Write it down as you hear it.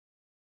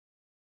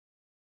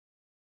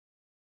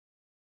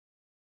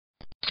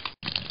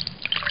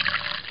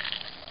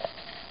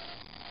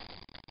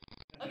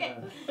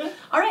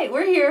All right,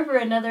 we're here for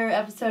another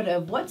episode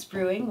of What's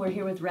Brewing. We're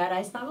here with Rad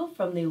Icenoggle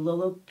from the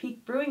Lolo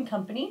Peak Brewing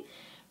Company.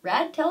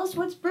 Rad, tell us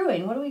what's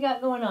brewing. What do we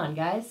got going on,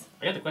 guys?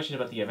 I got the question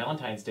about the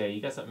Valentine's Day.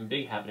 You got something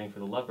big happening for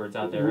the lovebirds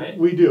out there, right?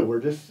 We do.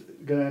 We're just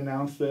going to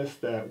announce this,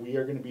 that we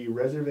are going to be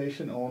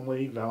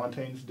reservation-only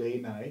Valentine's Day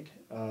night.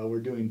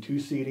 We're doing 2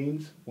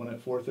 seatings, one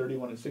at 4:30,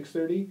 one at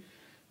 6:30.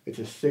 It's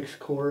a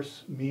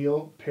 6-course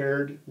meal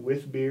paired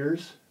with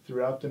beers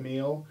throughout the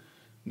meal.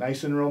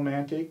 Nice and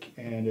romantic,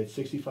 and it's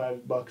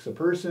 $65 a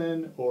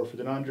person, or for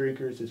the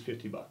non-drinkers, it's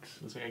 $50.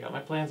 Looks like I got my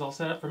plans all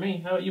set up for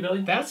me. How about you,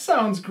 Billy? That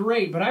sounds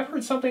great, but I've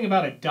heard something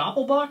about a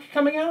Doppelbock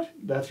coming out?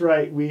 That's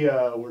right.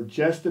 We're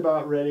just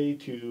about ready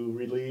to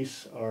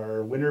release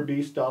our Winter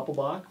Beast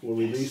Doppelbock. We'll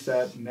release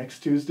that next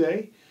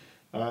Tuesday.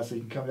 So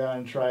you can come down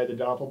and try the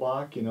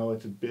Doppelbock. You know,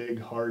 it's a big,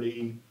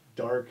 hearty,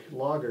 dark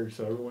lager,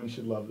 so everyone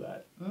should love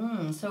that.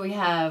 So we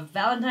have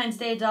Valentine's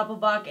Day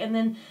Doppelbock, and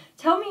then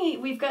tell me,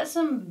 we've got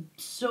some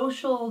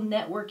social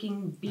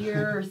networking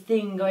beer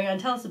thing going on.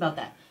 Tell us about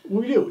that.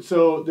 We do.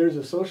 So there's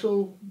a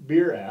social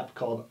beer app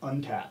called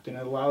Untappd, and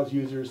it allows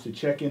users to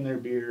check in their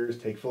beers,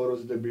 take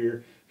photos of their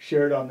beer,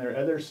 share it on their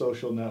other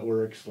social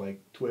networks like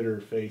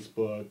Twitter,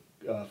 Facebook,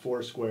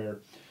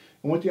 Foursquare.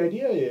 And what the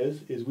idea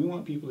is we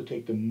want people to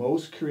take the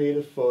most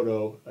creative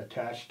photo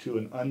attached to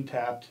an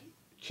Untappd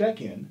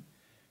check-in.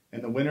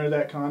 And the winner of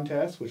that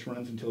contest, which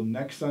runs until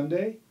next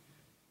Sunday,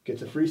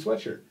 gets a free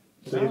sweatshirt.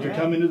 So you can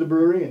come into the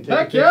brewery and take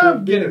a picture I'm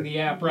of beer. getting the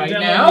app right Download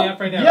now. the app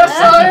right now. Yes,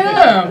 I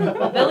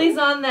am. Billy's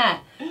on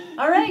that.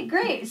 All right,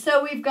 great.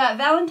 So we've got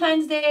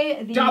Valentine's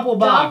Day, the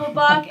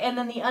Doppelbock, and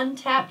then the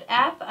Untappd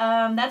app.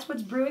 That's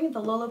what's brewing at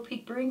the Lolo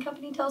Peak Brewing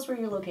Company. Tell us where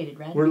you're located,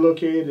 Rad. We're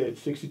located at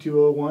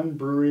 6201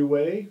 Brewery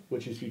Way,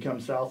 which is if you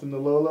come south in the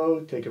Lolo,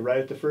 take a right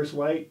at the first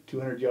light,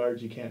 200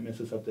 yards, you can't miss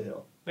us up the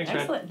hill. Thanks, Rad.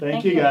 Excellent.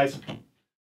 Thank you guys.